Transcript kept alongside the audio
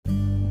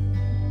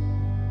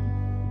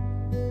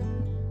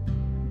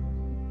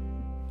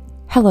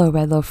Hello,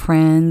 Redlow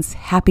friends.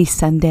 Happy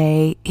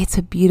Sunday. It's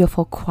a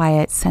beautiful,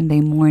 quiet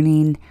Sunday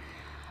morning.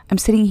 I'm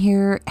sitting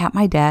here at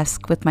my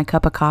desk with my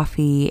cup of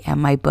coffee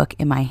and my book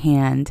in my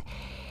hand.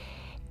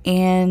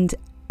 And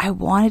I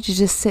wanted to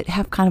just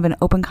have kind of an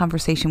open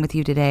conversation with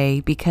you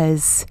today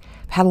because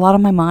I've had a lot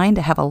on my mind.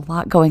 I have a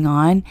lot going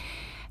on.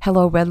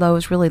 Hello, Redlow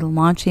is really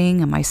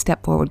launching and my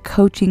Step Forward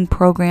coaching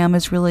program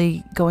is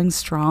really going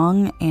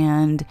strong.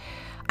 And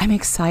I'm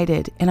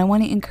excited. And I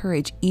want to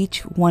encourage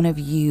each one of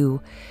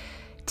you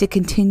to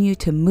continue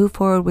to move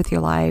forward with your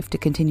life, to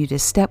continue to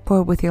step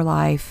forward with your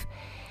life,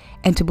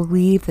 and to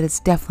believe that it's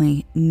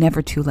definitely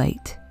never too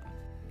late.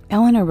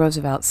 Eleanor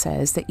Roosevelt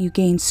says that you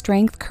gain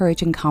strength,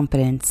 courage, and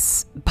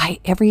confidence by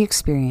every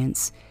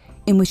experience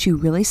in which you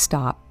really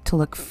stop to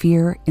look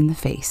fear in the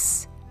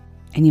face.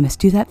 And you must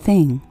do that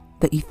thing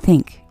that you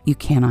think you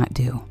cannot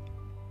do.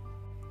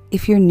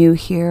 If you're new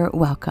here,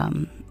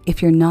 welcome.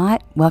 If you're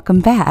not,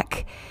 welcome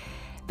back.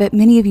 But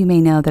many of you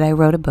may know that I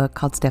wrote a book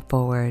called Step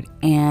Forward,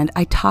 and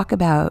I talk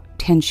about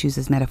 10 shoes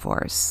as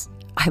metaphors.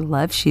 I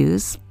love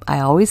shoes. I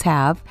always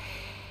have.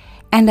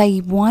 And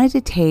I wanted to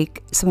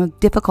take some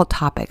difficult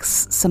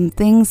topics, some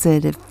things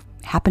that have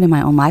happened in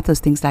my own life,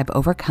 those things that I've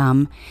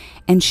overcome,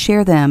 and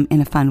share them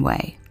in a fun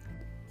way.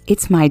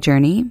 It's my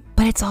journey,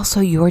 but it's also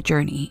your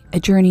journey,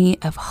 a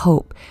journey of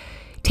hope,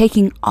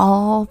 taking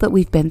all that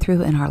we've been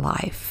through in our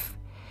life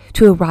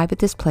to arrive at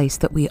this place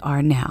that we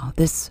are now,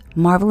 this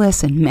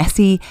marvelous and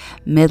messy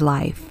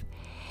midlife.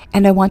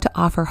 And I want to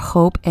offer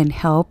hope and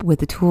help with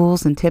the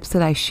tools and tips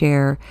that I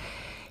share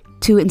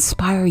to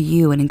inspire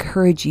you and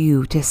encourage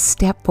you to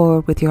step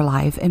forward with your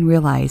life and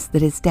realize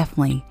that it's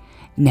definitely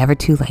never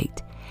too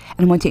late.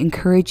 And I want to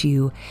encourage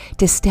you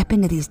to step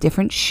into these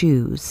different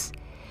shoes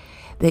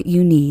that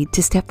you need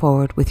to step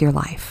forward with your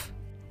life.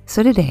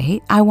 So today,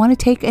 I want to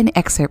take an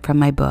excerpt from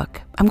my book.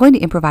 I'm going to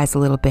improvise a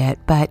little bit,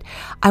 but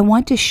I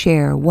want to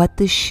share what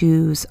the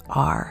shoes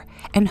are,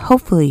 and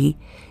hopefully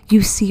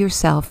you see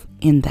yourself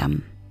in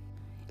them.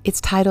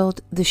 It's titled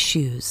The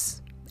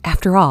Shoes.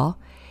 After all,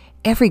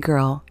 every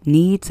girl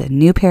needs a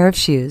new pair of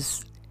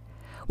shoes.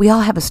 We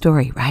all have a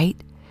story, right?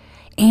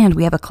 And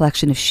we have a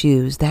collection of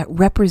shoes that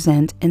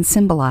represent and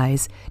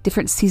symbolize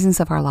different seasons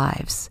of our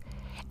lives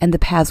and the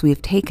paths we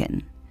have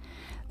taken.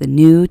 The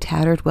new,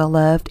 tattered,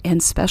 well-loved,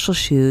 and special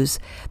shoes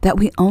that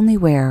we only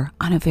wear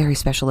on a very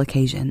special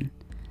occasion.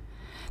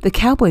 The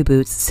cowboy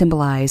boots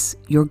symbolize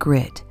your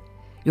grit,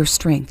 your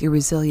strength, your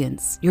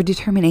resilience, your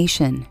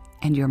determination,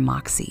 and your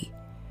moxie.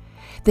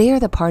 They are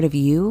the part of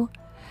you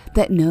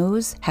that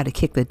knows how to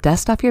kick the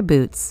dust off your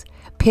boots,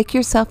 pick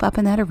yourself up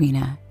in that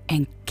arena,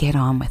 and get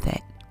on with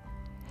it.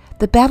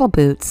 The battle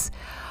boots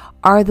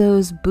are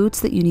those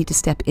boots that you need to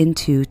step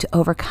into to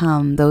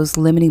overcome those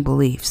limiting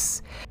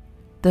beliefs,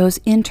 those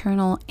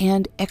internal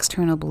and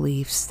external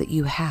beliefs that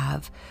you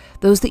have,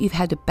 those that you've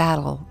had to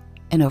battle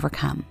and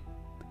overcome.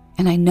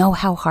 And I know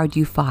how hard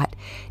you fought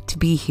to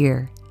be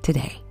here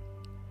today.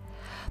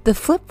 The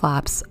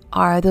flip-flops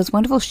are those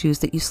wonderful shoes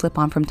that you slip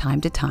on from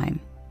time to time,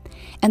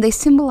 and they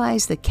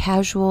symbolize the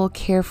casual,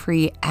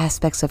 carefree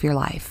aspects of your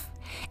life.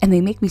 And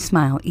they make me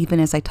smile even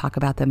as I talk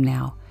about them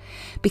now,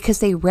 because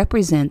they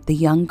represent the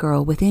young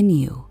girl within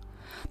you,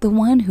 the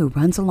one who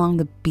runs along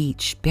the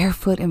beach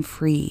barefoot and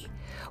free,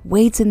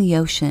 wades in the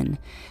ocean,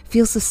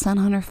 feels the sun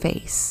on her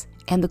face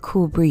and the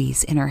cool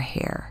breeze in her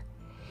hair.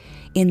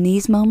 In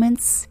these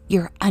moments,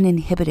 you're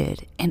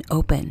uninhibited and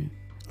open.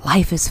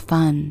 Life is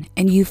fun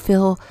and you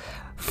feel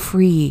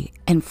free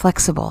and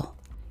flexible.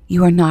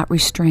 You are not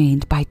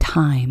restrained by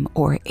time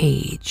or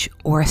age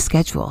or a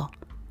schedule.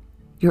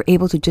 You're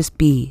able to just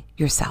be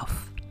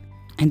yourself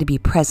and to be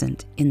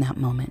present in that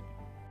moment.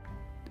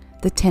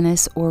 The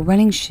tennis or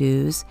running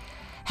shoes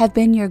have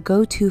been your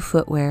go-to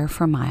footwear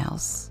for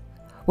miles.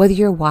 Whether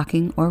you're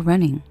walking or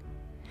running,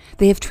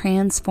 they have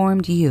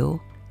transformed you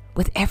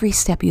with every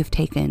step you've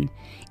taken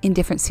in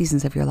different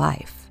seasons of your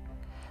life.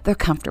 They're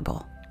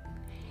comfortable,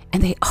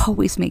 and they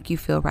always make you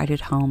feel right at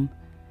home.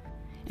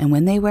 And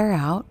when they wear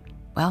out,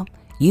 well,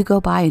 you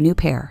go buy a new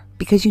pair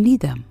because you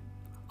need them,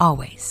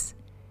 always.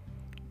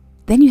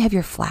 Then you have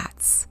your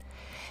flats.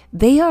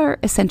 They are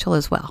essential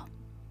as well.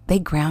 They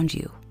ground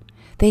you.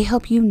 They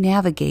help you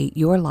navigate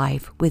your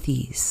life with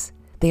ease.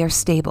 They are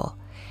stable,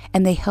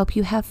 and they help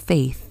you have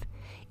faith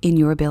in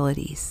your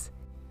abilities,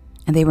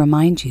 and they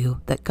remind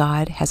you that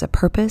God has a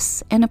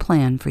purpose and a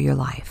plan for your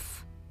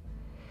life.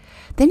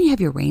 Then you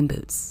have your rain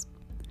boots.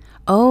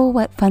 Oh,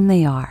 what fun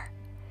they are.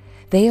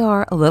 They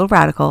are a little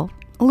radical,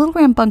 a little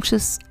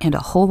rambunctious, and a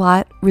whole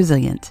lot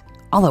resilient,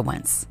 all at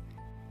once.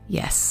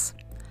 Yes,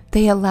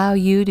 they allow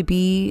you to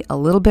be a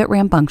little bit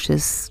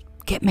rambunctious,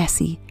 get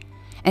messy,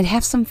 and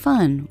have some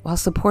fun while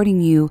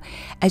supporting you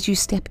as you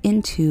step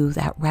into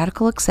that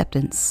radical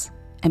acceptance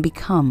and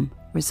become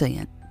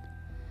resilient.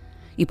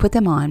 You put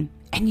them on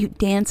and you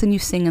dance and you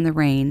sing in the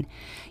rain.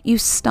 You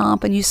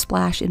stomp and you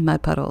splash in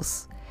mud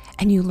puddles,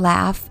 and you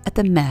laugh at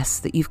the mess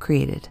that you've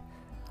created,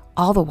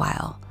 all the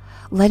while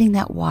letting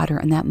that water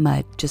and that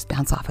mud just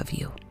bounce off of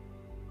you.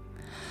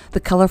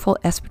 The colorful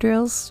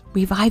espadrilles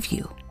revive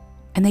you,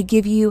 and they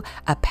give you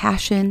a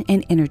passion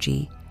and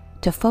energy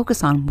to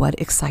focus on what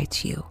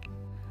excites you.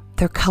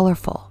 They're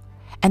colorful,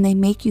 and they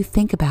make you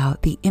think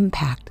about the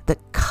impact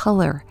that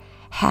color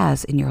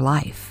has in your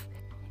life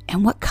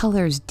and what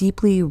colors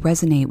deeply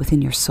resonate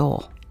within your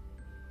soul.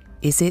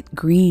 Is it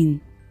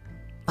green,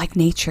 like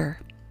nature?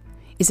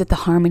 Is it the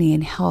harmony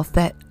and health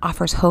that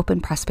offers hope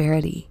and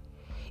prosperity?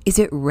 Is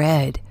it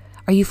red?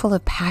 Are you full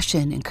of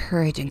passion and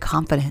courage and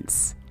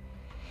confidence?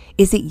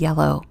 Is it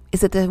yellow?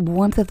 Is it the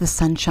warmth of the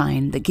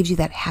sunshine that gives you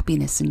that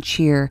happiness and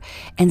cheer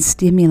and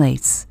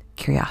stimulates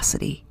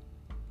curiosity?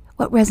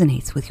 What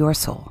resonates with your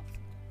soul?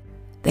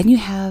 Then you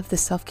have the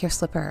self-care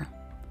slipper.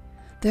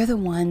 They're the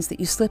ones that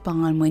you slip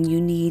on when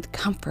you need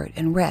comfort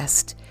and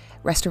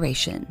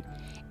restoration,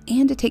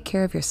 and to take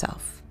care of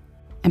yourself.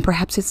 And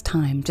perhaps it's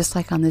time, just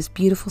like on this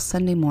beautiful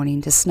Sunday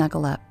morning, to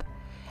snuggle up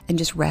and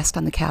just rest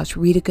on the couch,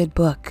 read a good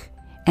book.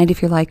 And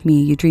if you're like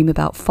me, you dream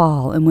about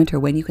fall and winter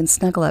when you can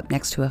snuggle up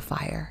next to a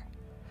fire.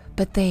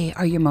 But they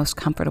are your most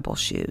comfortable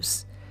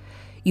shoes.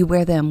 You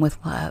wear them with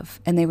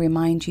love, and they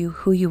remind you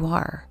who you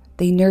are.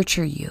 They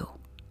nurture you.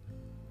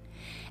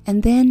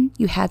 And then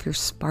you have your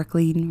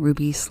sparkling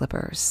ruby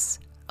slippers.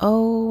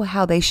 Oh,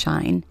 how they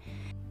shine.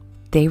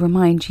 They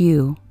remind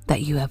you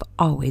that you have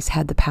always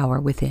had the power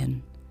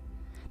within.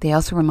 They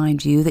also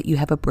remind you that you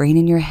have a brain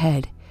in your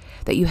head,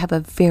 that you have a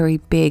very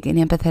big and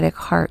empathetic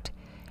heart,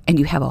 and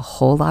you have a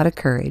whole lot of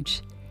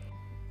courage.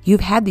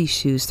 You've had these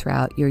shoes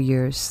throughout your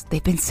years.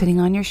 They've been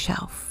sitting on your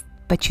shelf,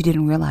 but you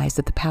didn't realize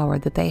that the power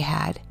that they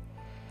had.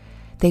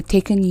 They've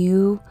taken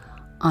you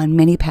on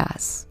many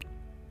paths,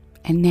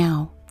 and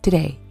now,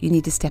 today, you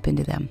need to step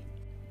into them.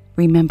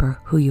 Remember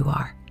who you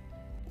are.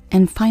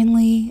 And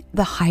finally,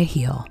 the high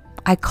heel.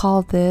 I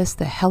call this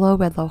the Hello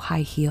Redlow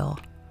high heel.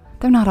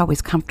 They're not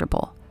always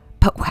comfortable,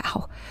 but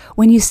wow,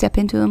 when you step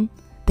into them,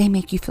 they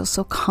make you feel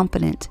so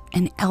confident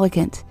and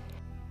elegant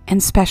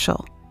and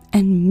special,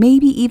 and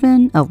maybe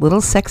even a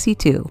little sexy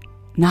too.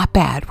 Not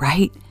bad,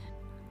 right?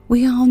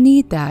 We all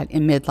need that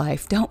in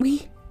midlife, don't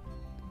we?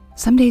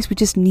 Some days we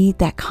just need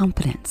that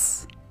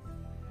confidence.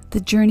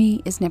 The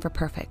journey is never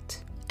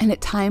perfect, and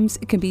at times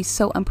it can be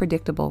so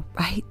unpredictable,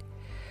 right?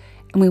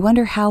 And we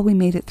wonder how we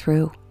made it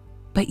through.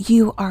 But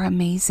you are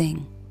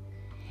amazing.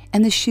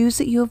 And the shoes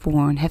that you have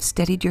worn have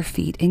steadied your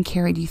feet and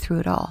carried you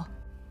through it all.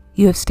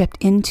 You have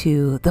stepped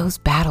into those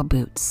battle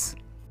boots,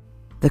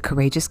 the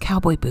courageous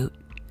cowboy boot,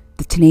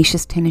 the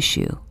tenacious tennis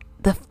shoe,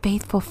 the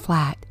faithful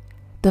flat,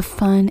 the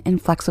fun and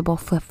flexible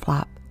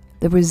flip-flop,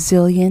 the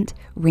resilient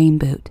rain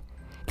boot,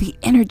 the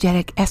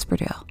energetic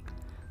espadrille,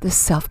 the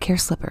self-care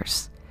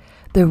slippers,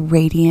 the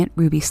radiant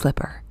ruby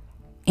slipper,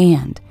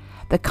 and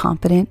the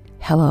confident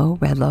Hello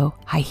Redlow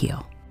high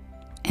heel.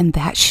 And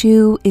that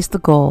shoe is the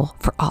goal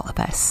for all of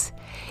us.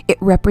 It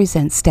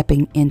represents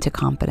stepping into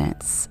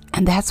confidence.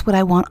 And that's what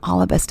I want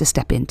all of us to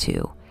step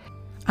into.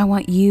 I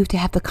want you to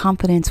have the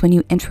confidence when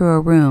you enter a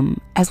room.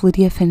 As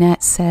Lydia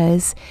Fenet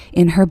says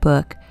in her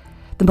book,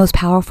 the most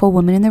powerful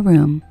woman in the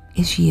room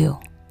is you.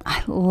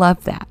 I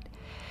love that.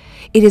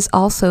 It is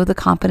also the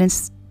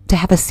confidence to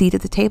have a seat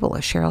at the table,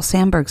 as Sheryl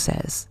Sandberg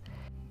says.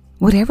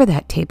 Whatever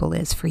that table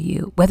is for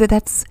you, whether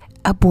that's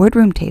a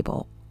boardroom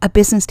table, a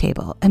business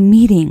table, a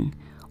meeting,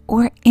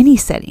 or any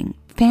setting,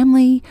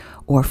 family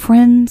or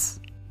friends,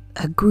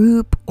 a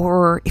group,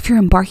 or if you're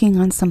embarking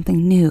on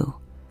something new,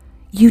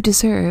 you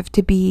deserve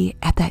to be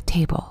at that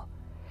table.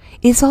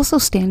 It's also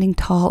standing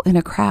tall in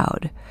a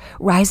crowd,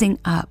 rising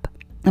up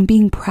and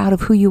being proud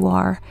of who you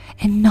are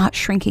and not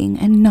shrinking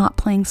and not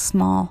playing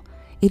small.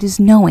 It is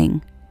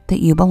knowing that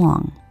you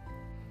belong.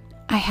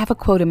 I have a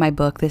quote in my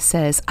book that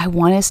says, I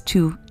want us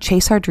to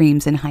chase our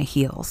dreams in high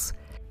heels.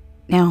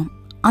 Now,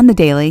 on the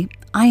daily,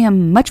 I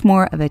am much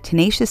more of a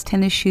tenacious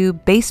tennis shoe,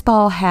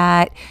 baseball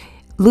hat,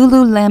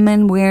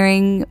 Lululemon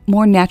wearing,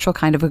 more natural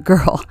kind of a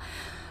girl.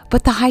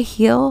 But the high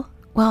heel,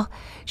 well,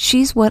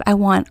 she's what I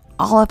want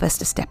all of us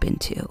to step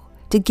into,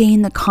 to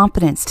gain the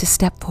confidence to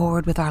step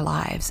forward with our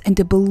lives and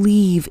to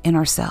believe in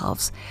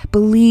ourselves,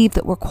 believe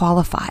that we're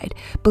qualified,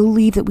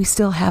 believe that we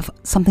still have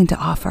something to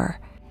offer.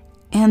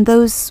 And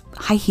those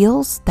high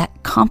heels,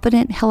 that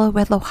confident Hello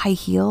Redlow high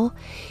heel,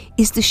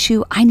 is the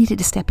shoe I needed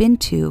to step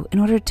into in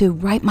order to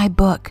write my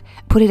book,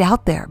 put it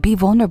out there, be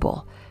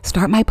vulnerable,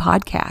 start my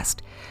podcast,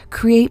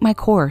 create my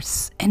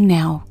course, and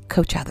now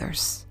coach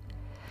others.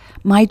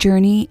 My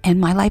journey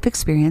and my life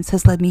experience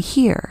has led me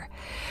here,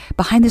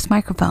 behind this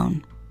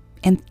microphone,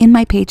 and in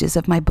my pages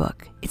of my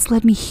book. It's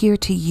led me here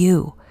to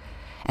you.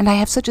 And I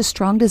have such a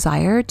strong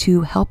desire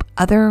to help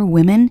other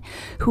women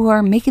who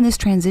are making this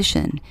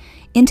transition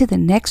into the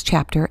next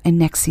chapter and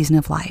next season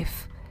of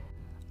life.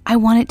 I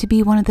want it to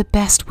be one of the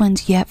best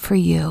ones yet for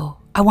you.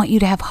 I want you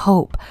to have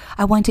hope.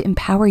 I want to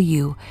empower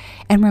you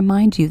and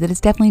remind you that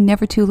it's definitely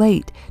never too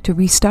late to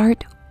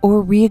restart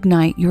or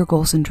reignite your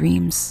goals and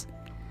dreams.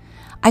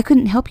 I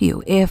couldn't help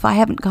you if I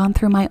haven't gone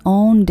through my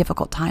own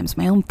difficult times,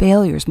 my own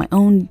failures, my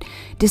own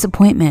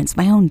disappointments,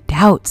 my own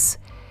doubts,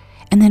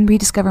 and then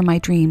rediscover my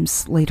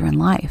dreams later in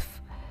life.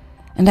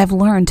 And I've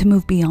learned to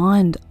move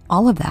beyond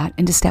all of that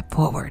and to step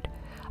forward.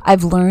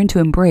 I've learned to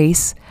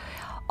embrace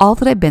all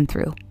that I've been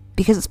through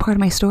because it's part of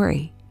my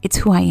story. It's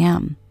who I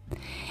am.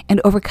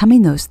 And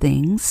overcoming those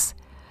things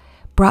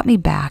brought me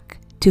back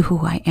to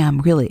who I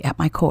am really at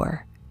my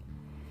core.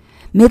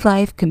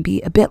 Midlife can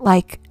be a bit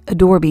like a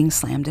door being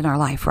slammed in our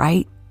life,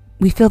 right?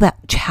 We feel that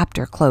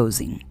chapter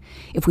closing.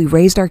 If we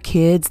raised our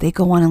kids, they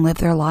go on and live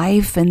their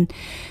life, and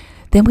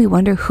then we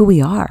wonder who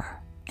we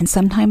are. And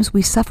sometimes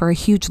we suffer a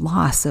huge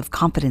loss of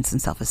confidence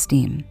and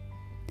self-esteem.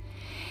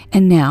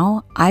 And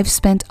now I've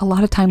spent a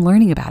lot of time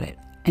learning about it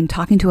and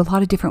talking to a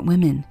lot of different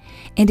women.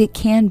 And it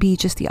can be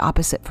just the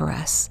opposite for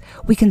us.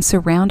 We can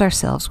surround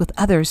ourselves with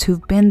others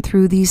who've been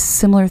through these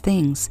similar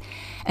things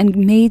and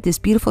made this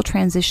beautiful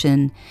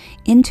transition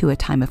into a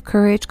time of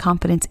courage,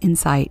 confidence,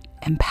 insight,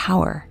 and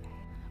power.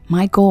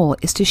 My goal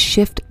is to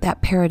shift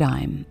that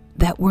paradigm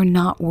that we're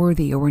not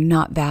worthy or we're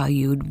not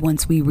valued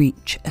once we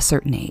reach a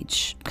certain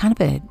age. Kind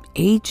of an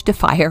age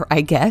defier,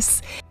 I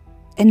guess.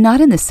 And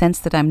not in the sense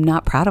that I'm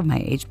not proud of my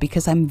age,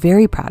 because I'm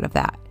very proud of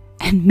that.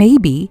 And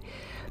maybe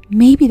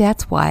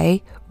that's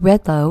why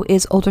Redlow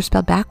is older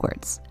spelled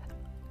backwards.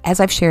 As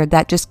I've shared,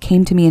 that just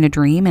came to me in a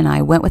dream and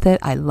I went with it.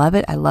 I love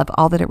it. I love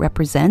all that it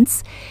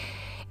represents.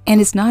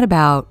 And it's not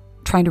about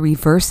trying to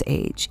reverse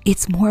age.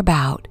 It's more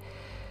about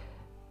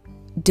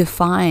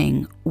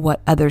defying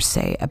what others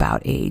say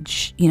about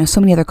age. You know, so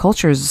many other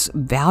cultures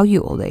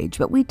value old age,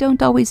 but we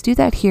don't always do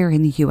that here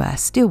in the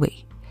US, do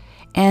we?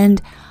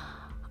 And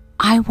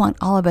I want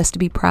all of us to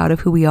be proud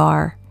of who we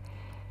are.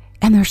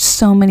 And there's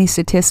so many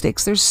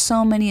statistics. There's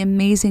so many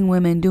amazing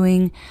women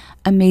doing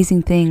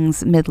amazing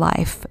things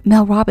midlife.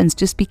 Mel Robbins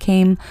just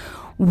became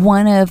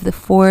one of the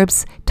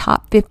Forbes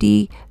top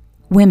 50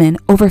 women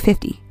over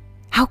 50.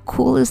 How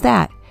cool is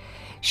that?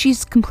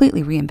 She's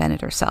completely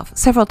reinvented herself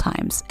several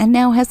times and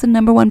now has the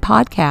 #1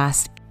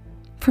 podcast.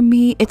 For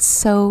me, it's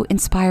so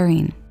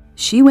inspiring.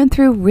 She went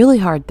through really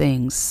hard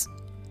things,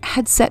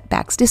 had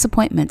setbacks,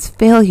 disappointments,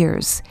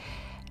 failures,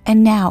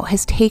 and now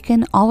has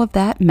taken all of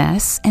that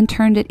mess and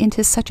turned it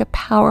into such a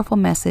powerful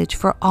message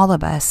for all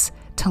of us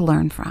to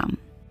learn from.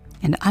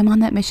 And I'm on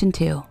that mission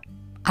too.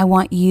 I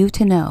want you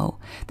to know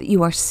that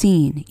you are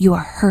seen, you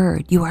are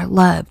heard, you are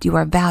loved, you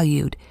are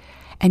valued,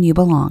 and you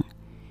belong.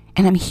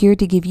 And I'm here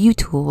to give you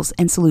tools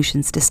and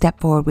solutions to step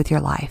forward with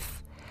your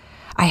life.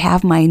 I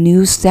have my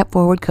new Step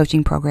Forward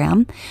coaching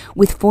program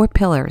with 4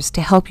 pillars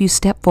to help you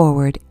step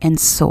forward and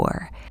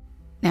soar.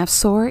 Now,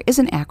 SOAR is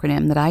an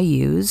acronym that I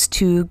use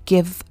to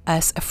give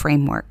us a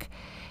framework.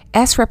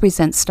 S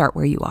represents start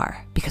where you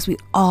are, because we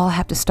all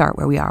have to start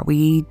where we are.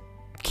 We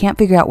can't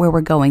figure out where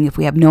we're going if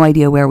we have no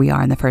idea where we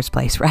are in the first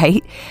place,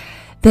 right?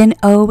 Then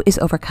O is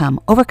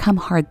overcome. Overcome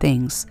hard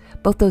things,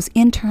 both those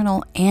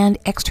internal and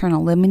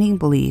external limiting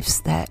beliefs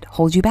that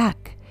hold you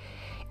back.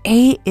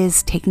 A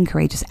is taking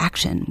courageous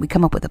action. We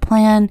come up with a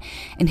plan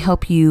and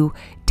help you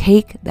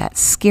take that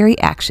scary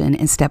action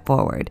and step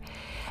forward.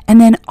 And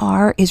then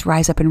R is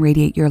rise up and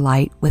radiate your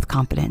light with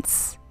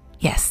confidence.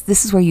 Yes,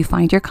 this is where you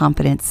find your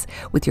confidence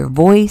with your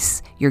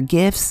voice, your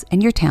gifts,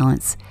 and your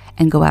talents,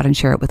 and go out and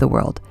share it with the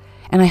world.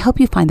 And I help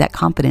you find that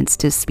confidence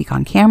to speak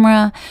on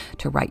camera,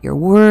 to write your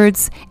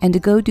words, and to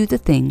go do the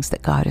things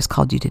that God has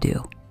called you to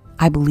do.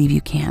 I believe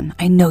you can.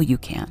 I know you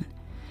can.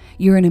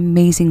 You're an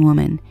amazing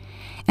woman.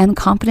 And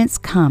confidence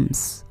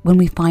comes when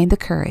we find the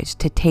courage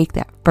to take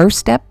that first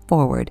step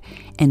forward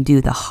and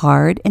do the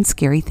hard and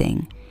scary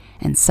thing.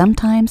 And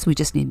sometimes we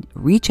just need to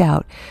reach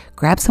out,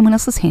 grab someone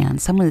else's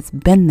hand, someone that's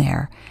been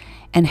there,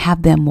 and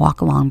have them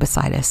walk along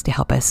beside us to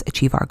help us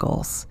achieve our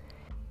goals.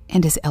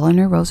 And as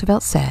Eleanor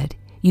Roosevelt said,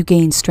 you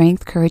gain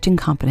strength, courage, and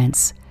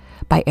confidence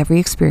by every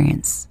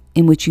experience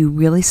in which you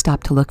really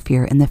stop to look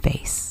fear in the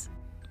face.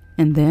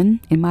 And then,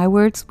 in my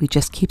words, we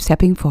just keep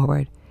stepping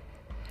forward.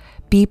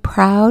 Be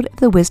proud of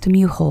the wisdom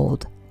you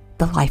hold,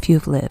 the life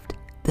you've lived,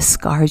 the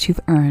scars you've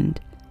earned.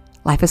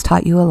 Life has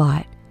taught you a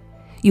lot.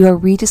 You are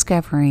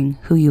rediscovering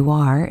who you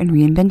are and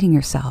reinventing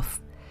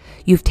yourself.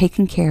 You've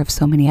taken care of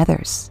so many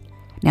others.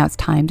 Now it's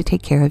time to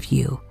take care of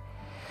you.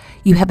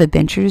 You have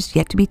adventures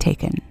yet to be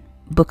taken,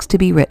 books to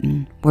be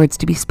written, words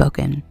to be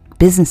spoken,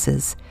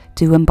 businesses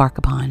to embark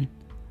upon.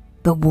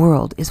 The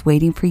world is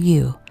waiting for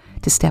you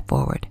to step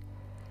forward.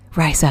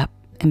 Rise up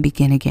and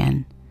begin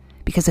again.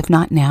 Because if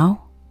not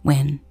now,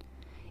 when?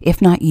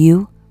 If not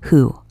you,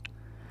 who?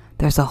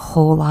 There's a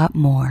whole lot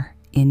more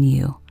in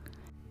you.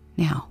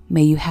 Now,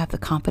 may you have the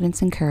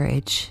confidence and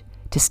courage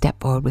to step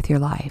forward with your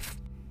life.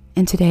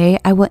 And today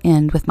I will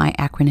end with my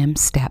acronym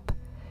STEP.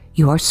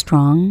 You are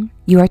strong,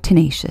 you are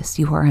tenacious,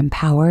 you are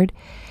empowered,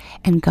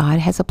 and God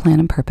has a plan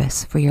and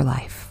purpose for your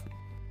life.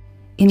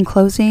 In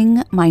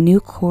closing, my new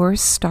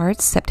course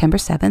starts September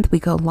 7th. We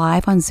go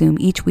live on Zoom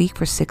each week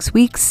for 6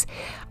 weeks.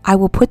 I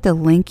will put the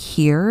link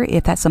here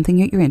if that's something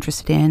that you're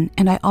interested in.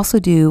 And I also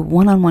do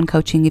one-on-one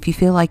coaching if you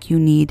feel like you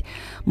need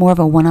more of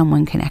a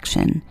one-on-one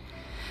connection.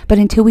 But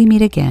until we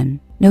meet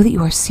again, know that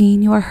you are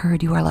seen, you are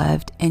heard, you are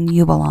loved, and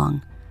you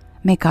belong.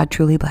 May God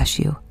truly bless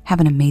you. Have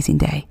an amazing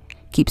day.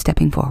 Keep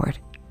stepping forward.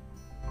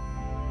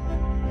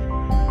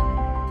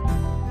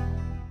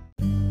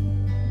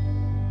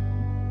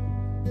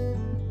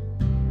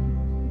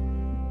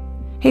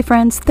 Hey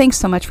friends, thanks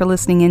so much for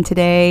listening in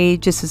today.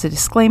 Just as a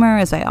disclaimer,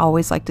 as I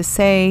always like to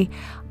say,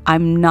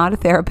 I'm not a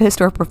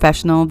therapist or a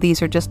professional.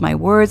 These are just my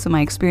words and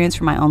my experience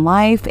from my own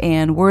life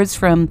and words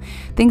from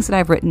things that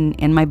I've written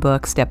in my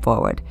book, Step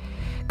Forward.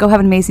 Go have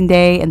an amazing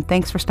day, and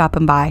thanks for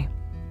stopping by.